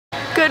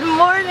Good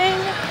morning,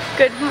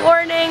 good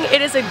morning.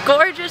 It is a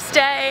gorgeous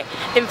day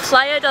in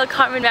Playa del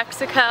Carmen,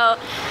 Mexico,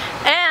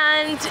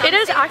 and it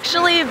has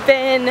actually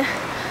been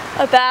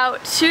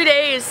about 2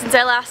 days since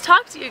I last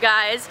talked to you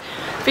guys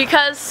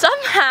because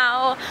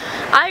somehow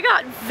I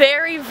got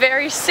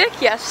very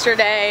sick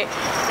yesterday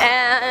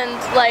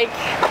and like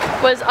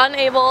was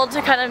unable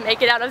to kind of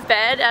make it out of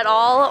bed at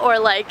all, or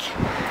like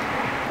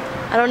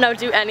I don't know,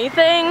 do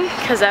anything,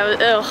 because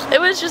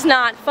it was just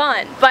not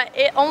fun. But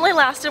it only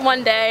lasted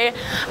 1 day.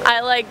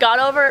 I like got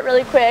over it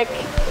really quick,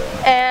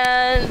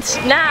 and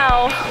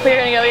now we're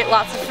gonna go eat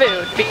lots of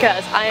food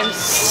because I am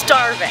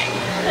starving.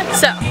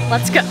 So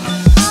let's go.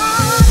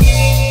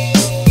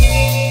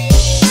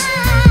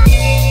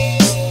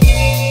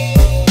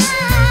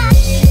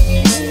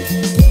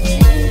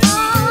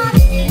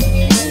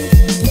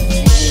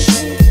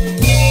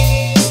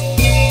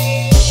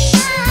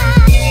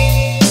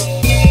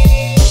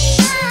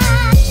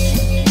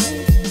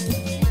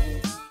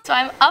 So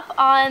I'm up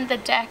on the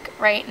deck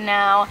right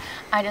now.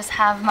 I just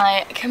have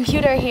my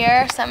computer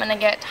here, so I'm gonna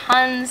get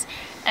tons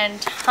and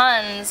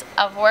tons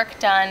of work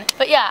done.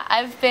 But yeah,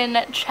 I've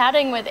been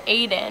chatting with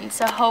Aiden,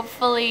 so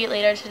hopefully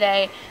later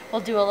today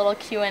we'll do a little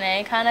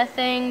Q&A kind of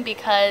thing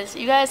because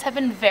you guys have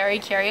been very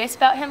curious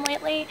about him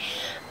lately.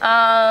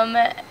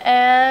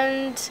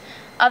 And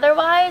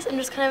otherwise, I'm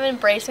just kind of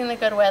embracing the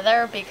good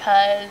weather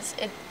because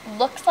it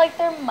looks like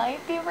there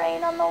might be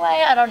rain on the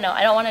way. I don't know,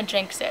 I don't want to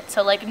jinx it.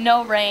 So like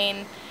no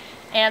rain,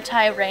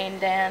 anti-rain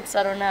dance,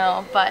 I don't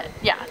know, but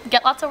yeah,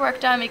 get lots of work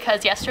done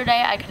because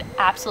yesterday I could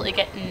absolutely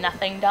get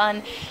nothing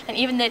done, and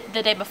even the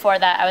day before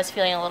that I was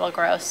feeling a little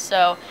gross.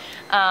 So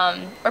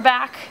we're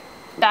back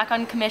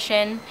on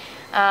commission,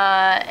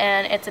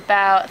 and it's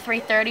about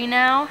 3:30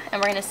 now,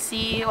 and we're gonna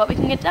see what we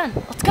can get done.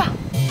 Let's go.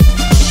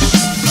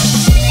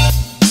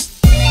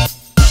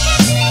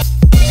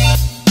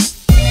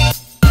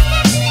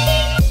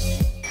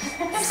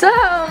 So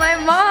my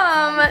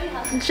mom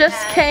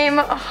just came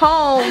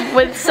home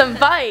with some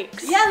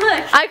bikes. Yeah,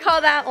 look. I call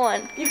that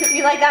one.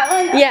 You like that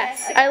one?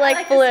 Yes, okay. I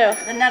like blue.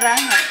 The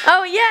naranja.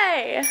 Oh,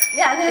 yay!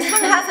 Yeah, this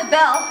one has a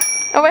bell.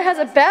 Oh, it has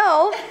a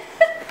bell?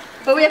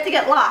 But we have to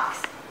get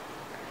locks.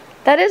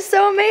 That is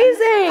so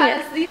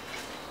amazing.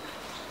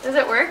 Does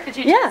it work? Did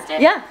you test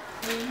it? Yeah.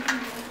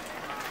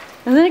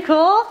 Isn't it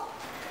cool?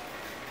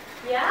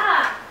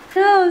 Yeah.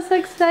 Oh, I'm so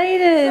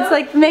excited. So it's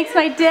like makes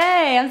my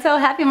day. I'm so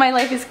happy my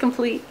life is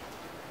complete.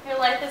 Your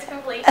life is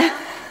complete now?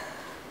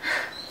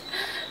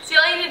 See,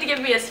 all you need to give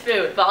me is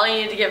food, but all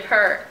you need to give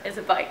her is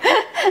a bike.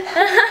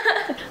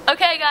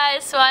 Okay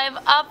guys, so I'm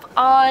up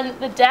on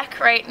the deck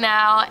right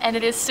now and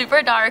it is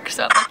super dark,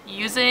 so I'm like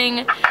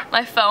using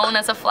my phone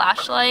as a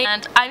flashlight,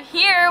 and I'm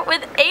here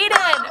with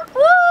Aiden!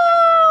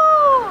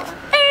 Woo!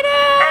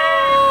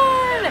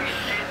 Aiden!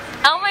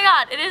 Oh my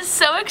god, it is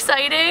so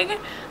exciting.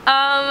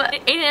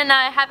 Aiden and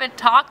I haven't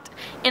talked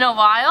in a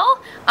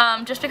while,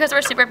 just because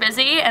we're super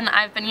busy and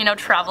I've been, you know,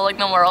 traveling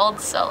the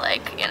world, so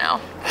like, you know.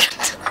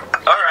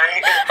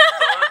 Alright.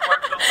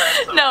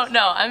 No,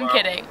 I'm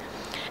kidding.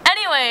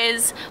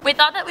 Anyways, we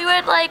thought that we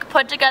would like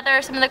put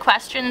together some of the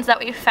questions that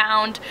we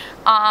found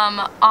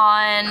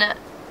on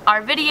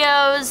our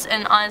videos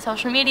and on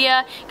social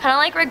media, kind of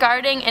like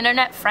regarding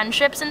internet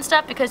friendships and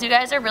stuff, because you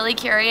guys are really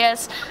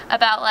curious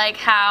about like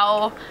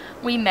how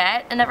we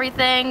met and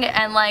everything,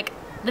 and like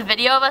the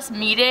video of us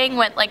meeting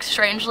went like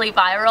strangely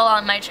viral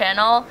on my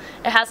channel.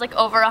 It has like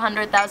over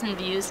 100,000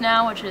 views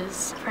now, which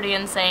is pretty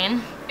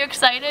insane. You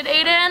excited,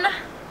 Aiden?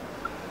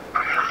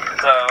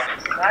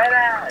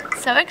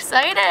 So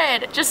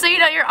excited! Just so you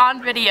know, you're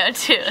on video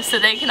too, so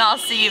they can all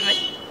see you.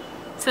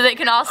 So they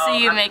can all see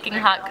you making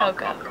hot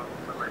cocoa.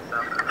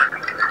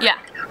 Yeah.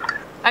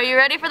 Are you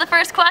ready for the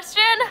first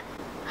question?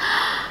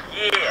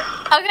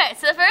 Yeah. Okay,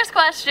 so the first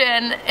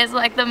question is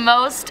like the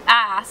most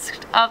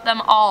asked of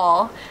them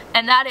all,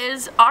 and that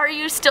is, are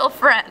you still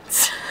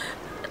friends?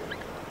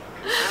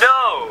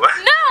 No!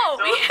 No!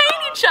 We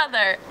hate each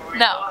other! We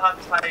No. don't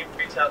have time to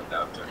reach out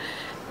now.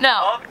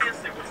 No.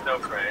 Obviously we're still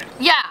friends.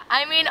 Yeah,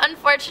 I mean,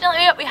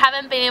 unfortunately, we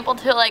haven't been able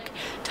to like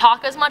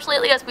talk as much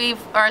lately as we've,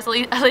 or at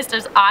least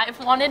as I've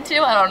wanted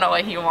to. I don't know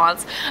what he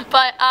wants,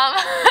 but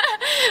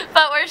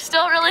but we're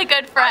still really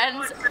good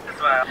friends.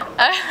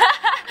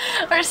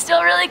 We're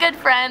still really good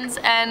friends,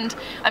 and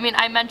I mean,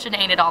 I mention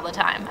Aiden all the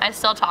time. I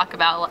still talk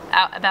about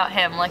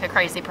him like a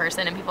crazy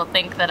person, and people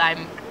think that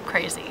I'm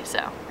crazy.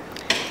 So,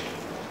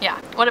 yeah.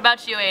 What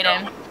about you,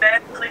 Aiden? No, we're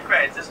definitely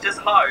friends. It's just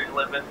hard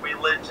living. We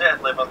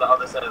legit live on the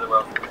other side of the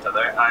world from each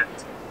other, and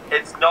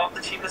it's not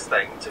the cheapest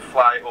thing to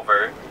fly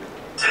over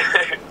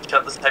to each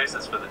other's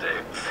houses for the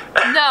day.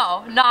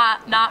 No,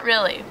 not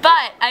really.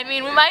 But, I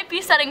mean, we might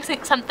be setting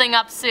something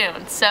up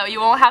soon, so you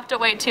won't have to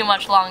wait too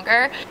much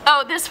longer.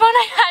 Oh, this one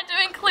I had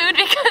to include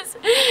because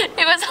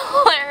it was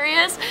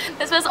hilarious.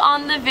 This was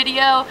on the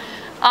video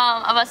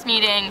of us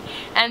meeting,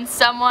 and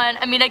someone,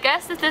 I mean, I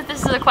guess this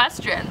is a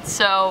question,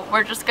 so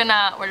we're just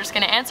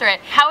gonna answer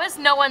it. How is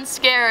no one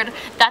scared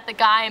that the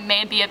guy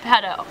may be a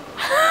pedo?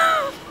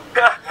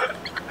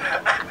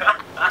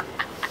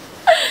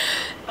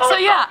 So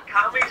yeah.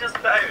 Can't we just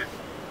put out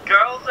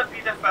girls are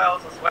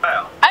pedophiles as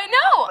well. I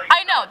know.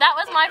 That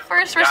was my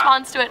first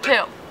response to it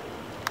too.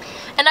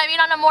 And I mean,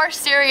 on a more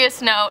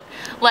serious note,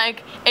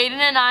 like, Aiden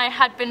and I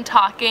had been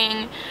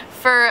talking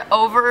for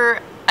over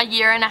a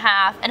year and a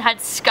half and had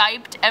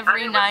Skyped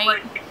every night.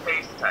 It was like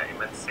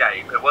FaceTime and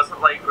Skype. It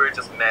wasn't like we were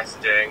just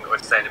messaging or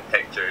sending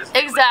pictures.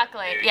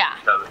 Exactly, yeah.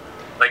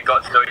 Like,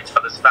 got to know each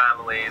other's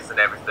families and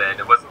everything.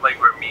 It wasn't like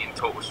we were meeting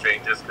total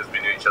strangers because we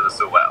knew each other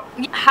so well.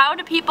 How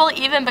do people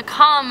even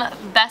become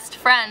best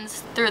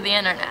friends through the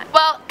internet?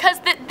 Well, because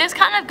this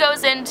kind of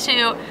goes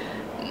into,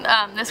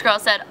 this girl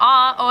said,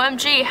 "Aw,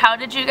 OMG, how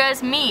did you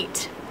guys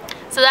meet?"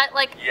 So that,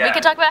 like, we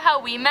could talk about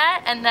how we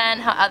met and then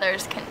how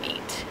others can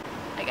meet,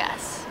 I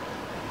guess.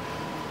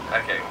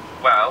 Okay,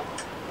 well,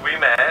 we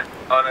met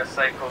on a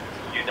site called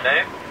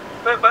Unite.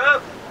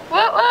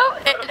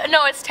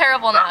 No, it's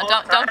terrible now.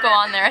 Don't go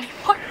on there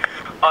anymore.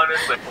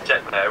 Honestly,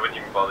 check now when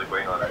you can bother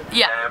going on it.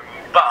 Yeah.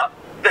 But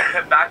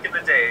back in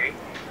the day,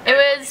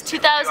 it was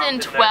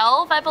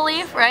 2012, I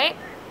believe, right?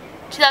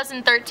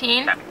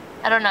 2013. Yeah.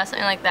 I don't know,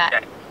 something like that.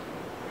 Yeah.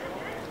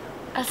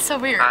 That's so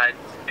weird. And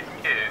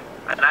you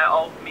and I,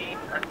 all me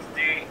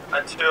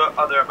and two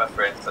other of my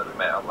friends that we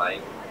met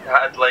online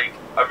had like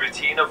a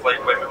routine of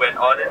like when we went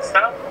on and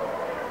stuff.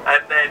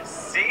 And then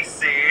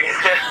Cece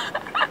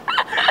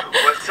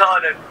was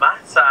on in my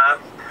time.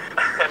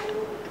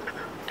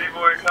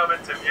 People were coming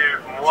to view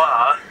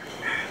moi,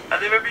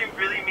 and they were being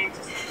really mean to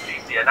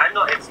Cece. And I'm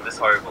not into this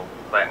horrible.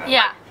 Like,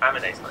 yeah. I'm a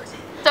nice person.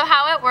 So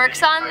how it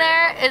works on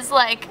there is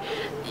like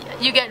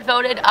you get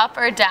voted up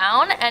or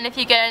down, and if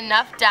you get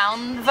enough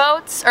down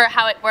votes, or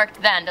how it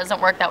worked then, doesn't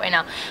work that way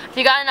now. If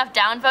you got enough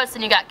down votes,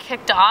 then you got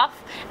kicked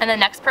off, and the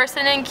next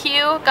person in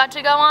queue got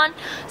to go on.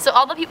 So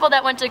all the people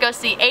that went to go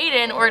see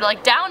Aiden were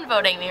like down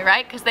voting me,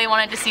 right? Because they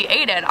wanted to see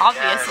Aiden,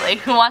 obviously.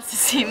 Who wants to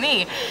see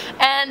me?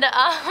 And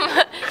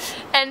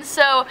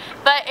so,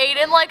 but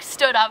Aiden like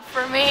stood up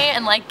for me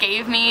and like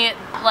gave me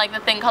like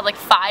the thing called like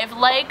 5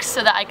 likes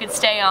so that I could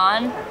stay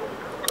on.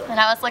 And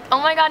I was like,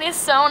 oh my god, he's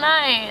so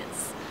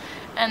nice.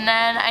 And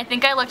then I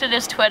think I looked at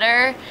his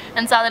Twitter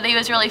and saw that he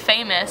was really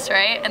famous,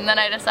 right? And then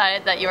I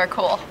decided that you were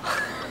cool.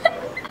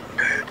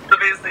 So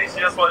basically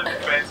she just wanted to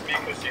be friends with me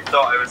because she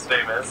thought I was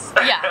famous.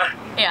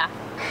 Yeah.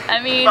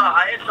 I mean,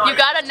 you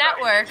got a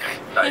network,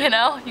 you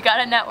know? You got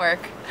a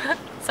network.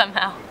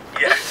 Somehow.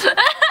 Yeah.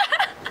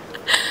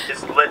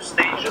 Just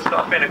literally, you just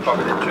got to find a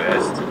common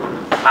interest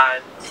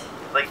and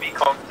like be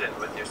confident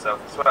with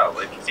yourself as well.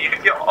 Like, see,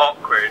 if you're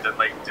awkward and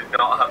like do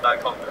not have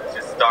that confidence,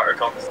 just start a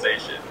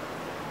conversation,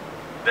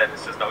 then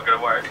it's just not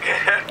gonna work.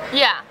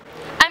 Yeah.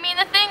 I mean,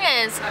 the thing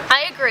is,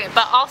 I agree,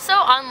 but also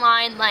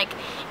online, like,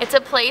 it's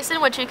a place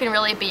in which you can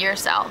really be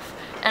yourself.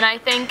 And I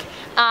think,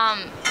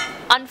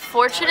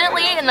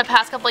 unfortunately, in the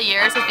past couple of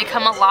years, it's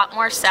become a lot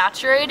more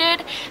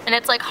saturated, and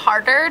it's like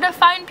harder to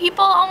find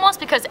people almost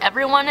because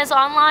everyone is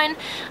online.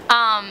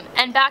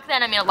 And back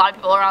then, I mean, a lot of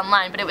people were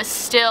online, but it was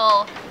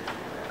still,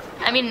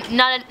 I mean,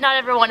 not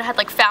everyone had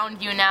like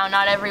found you now,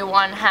 not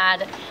everyone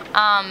had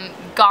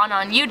gone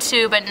on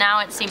YouTube, and now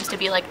it seems to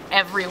be like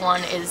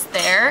everyone is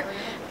there.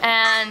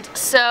 And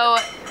so,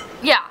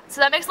 yeah,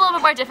 so that makes it a little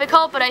bit more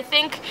difficult, but I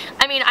think,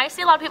 I mean, I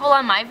see a lot of people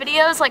on my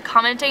videos like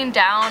commenting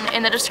down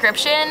in the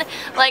description,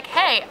 like,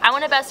 hey, I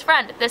want a best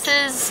friend, this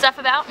is stuff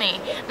about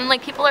me, and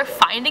like people are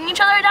finding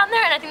each other down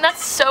there, and I think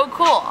that's so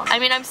cool. I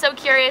mean, I'm so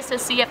curious to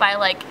see if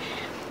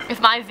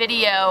if my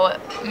video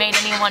made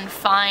anyone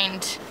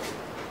find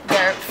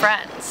their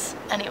friends.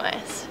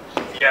 Anyways.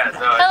 Yeah, no,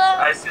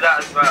 I see that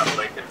as well.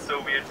 Like, it's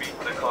so weird reading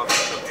the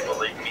comments of people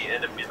like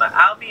meeting and being like,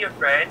 I'll be your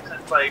friend.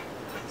 It's like,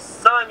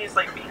 sometimes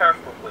like, be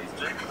careful, please.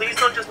 Please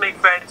don't just make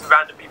friends with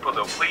random people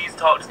though. Please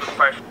talk to them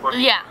first before.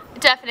 Yeah,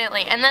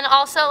 definitely. And then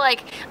also,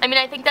 like, I mean,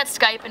 I think that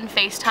Skype and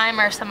FaceTime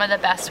are some of the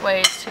best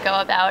ways to go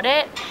about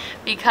it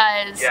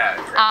because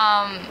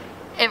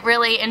it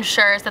really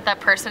ensures that that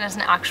person is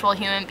an actual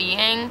human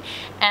being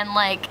and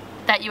like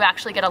that you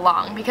actually get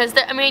along, because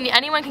I mean,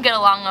 anyone can get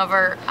along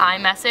over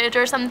iMessage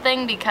or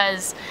something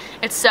because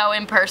it's so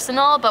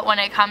impersonal, but when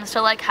it comes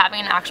to like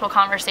having an actual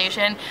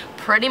conversation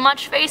pretty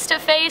much face to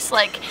face,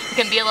 like, it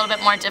can be a little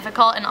bit more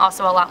difficult and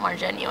also a lot more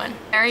genuine.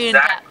 Very in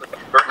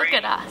depth. Look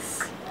at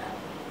us.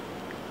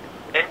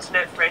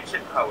 Internet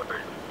friendship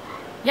power.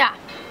 Yeah.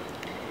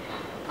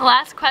 The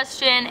last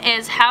question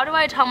is, how do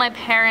I tell my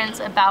parents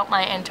about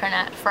my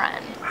internet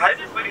friend? How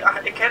did we,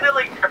 it kind of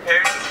like, our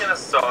parents just kind of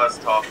saw us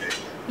talking.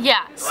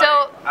 Yeah,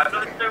 so... Like, I'm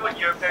not sure what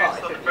your parents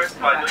thought the first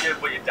time. I know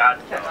what your dad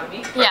thought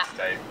the first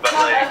time. But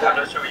like, I'm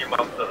not sure what your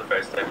mum thought the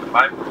first time. But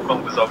my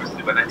mum was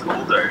obviously, when I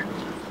told her,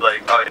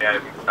 like, oh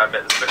yeah, I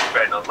met this best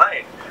friend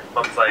online.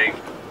 Mum's like,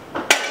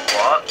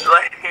 what?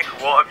 Like,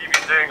 what have you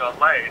been doing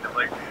online? I'm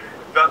like,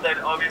 but then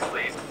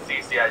obviously,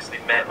 Cece actually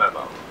met my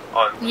mum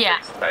on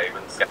FaceTime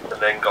and Skype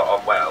and then got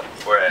on well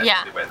before it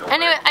actually went over.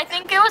 Anyway, I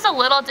think it was a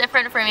little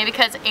different for me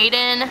because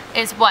Aiden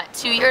is what,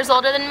 2 years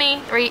older than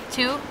me?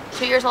 2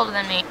 years older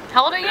than me.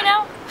 How old are you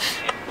now?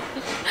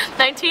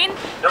 19?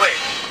 No wait,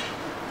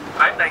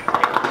 I'm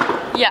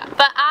 19. Yeah,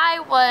 but I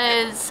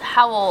was,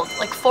 how old?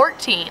 Like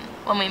 14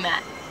 when we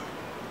met.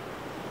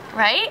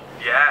 right?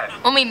 Yeah.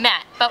 When we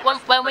met, but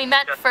when we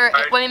met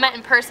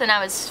in person,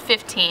 I was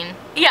 15.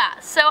 Yeah,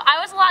 so I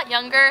was a lot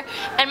younger,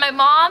 and my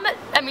mom,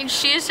 I mean,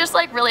 she's just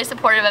like really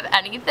supportive of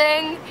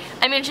anything.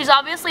 I mean, she's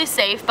obviously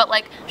safe, but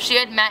like she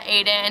had met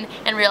Aiden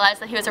and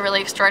realized that he was a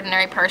really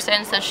extraordinary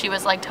person, so she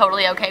was like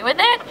totally okay with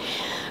it.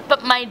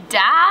 But my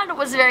dad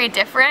was very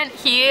different.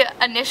 He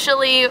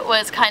initially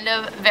was kind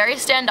of very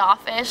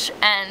standoffish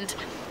and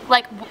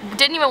like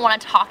didn't even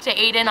want to talk to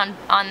Aiden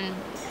on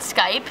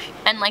Skype,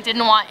 and like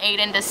didn't want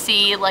Aiden to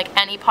see like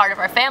any part of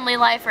our family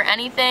life or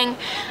anything.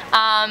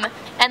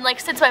 And like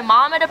since my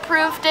mom had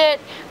approved it,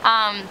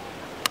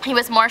 he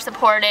was more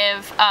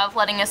supportive of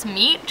letting us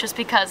meet just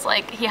because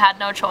like he had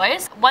no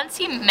choice. Once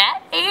he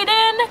met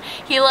Aiden,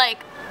 he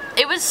like,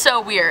 it was so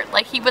weird.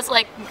 Like he was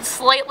like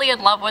slightly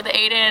in love with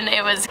Aiden.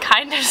 It was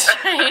kind of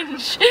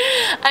strange.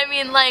 I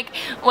mean, like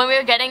when we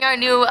were getting our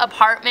new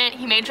apartment,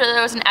 he made sure that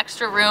there was an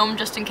extra room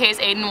just in case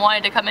Aiden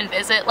wanted to come and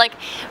visit. Like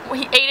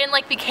Aiden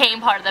like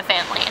became part of the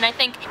family, and I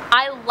think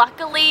I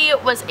luckily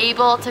was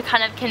able to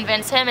kind of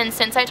convince him. And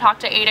since I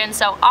talked to Aiden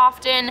so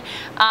often,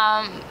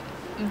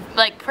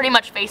 like pretty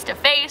much face to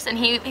face, and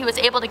he was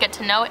able to get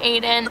to know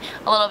Aiden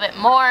a little bit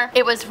more,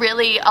 it was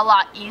really a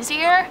lot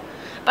easier.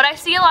 But I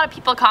see a lot of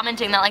people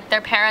commenting that like their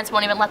parents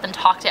won't even let them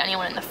talk to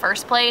anyone in the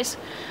first place,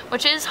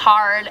 which is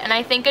hard, and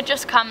I think it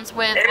just comes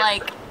with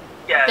like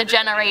the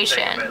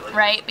generation,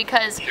 right?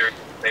 Because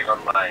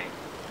online.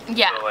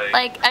 Yeah, so,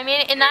 like I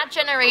mean, in that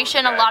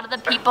generation, a lot of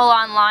the people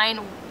online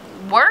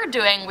were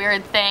doing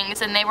weird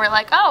things, and they were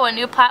like, oh, a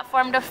new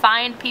platform to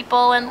find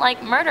people and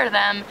like murder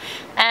them,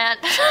 and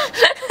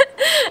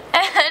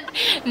and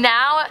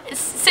now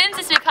since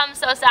it's become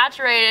so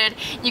saturated,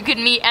 you could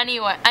meet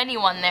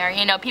anyone there.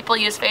 You know, people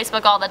use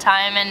Facebook all the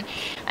time, and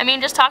I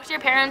mean, just talk to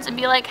your parents and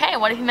be like, hey,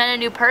 what if you met a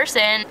new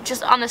person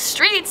just on the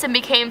streets and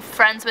became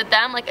friends with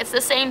them? Like it's the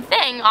same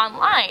thing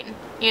online.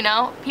 You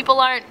know, people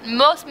aren't,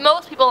 most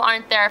people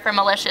aren't there for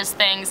malicious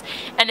things,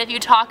 and if you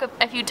talk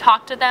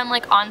to them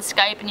like on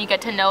Skype and you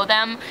get to know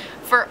them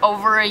for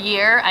over a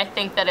year, I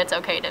think that it's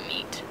okay to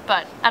meet.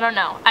 But I don't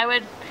know, I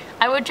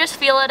would just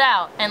feel it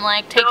out and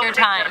like take your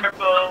time.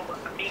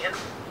 Meet in a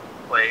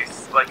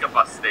place like a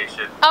bus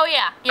station. Oh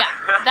yeah,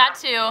 that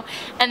too.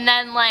 And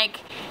then like,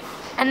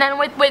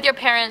 with your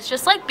parents,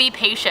 just like be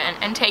patient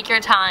and take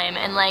your time.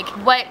 And like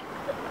what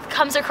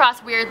comes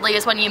across weirdly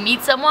is when you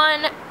meet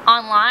someone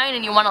online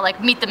and you want to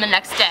like meet them the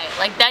next day.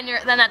 Like then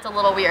that's a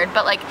little weird.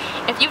 But like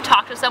if you've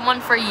talked to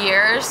someone for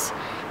years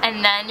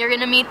and then you're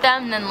gonna meet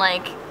them, then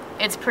like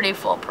it's pretty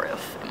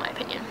foolproof in my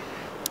opinion.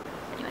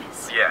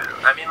 Anyways. Yeah,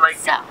 I mean like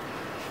so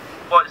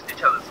watched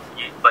each other's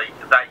like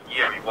that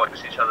year. We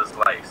watched each other's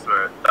lives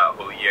for that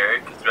whole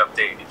year because we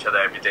updated each other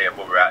every day of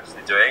what we're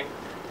actually doing.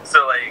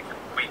 So like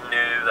we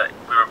knew that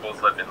we were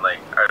both living like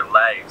our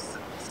lives,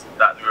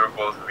 that we were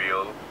both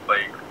real.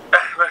 Like.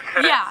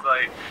 Yeah.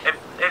 Like, if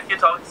you're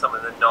talking to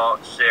someone and they're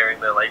not sharing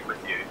their life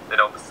with you, then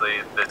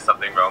obviously there's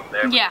something wrong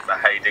there. Yeah. They're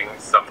hiding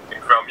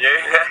something from you.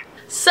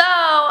 So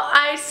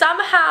I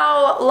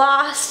somehow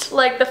lost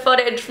like the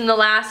footage from the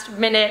last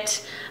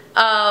minute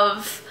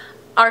of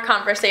our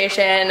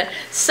conversation.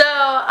 So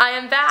I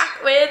am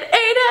back with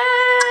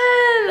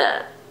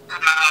Aiden!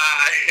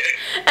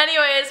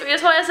 Anyways, we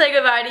just want to say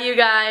goodbye to you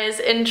guys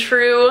in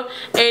true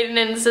Aiden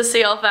and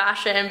Cecile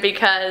fashion,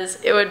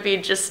 because it would be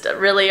just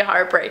really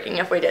heartbreaking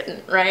if we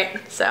didn't, right?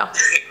 So,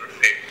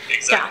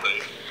 exactly.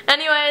 Yeah.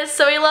 Anyways,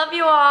 so we love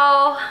you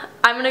all.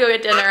 I'm gonna go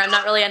get dinner. I'm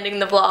not really ending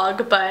the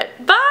vlog, but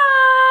bye!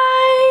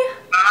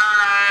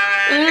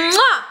 Bye!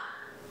 Mwah!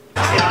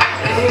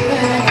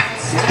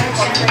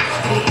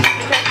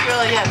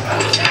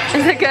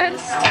 Is it good?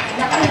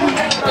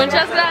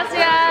 Muchas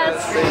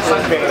gracias.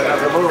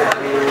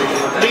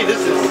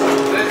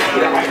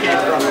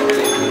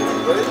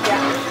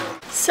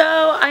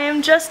 So I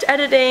am just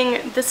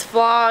editing this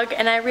vlog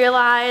and I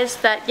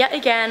realized that yet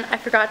again I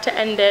forgot to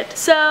end it.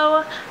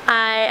 So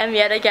I am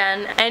yet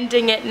again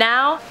ending it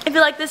now. If you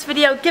like this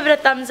video, give it a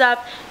thumbs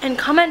up and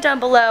comment down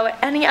below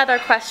any other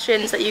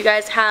questions that you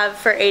guys have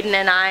for Aiden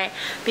and I,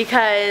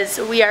 because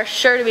we are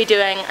sure to be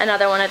doing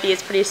another one of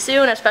these pretty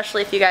soon,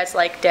 especially if you guys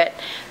liked it.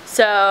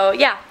 So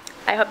yeah,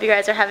 I hope you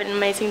guys are having an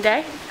amazing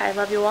day. I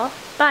love you all.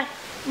 Bye.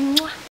 Mwah.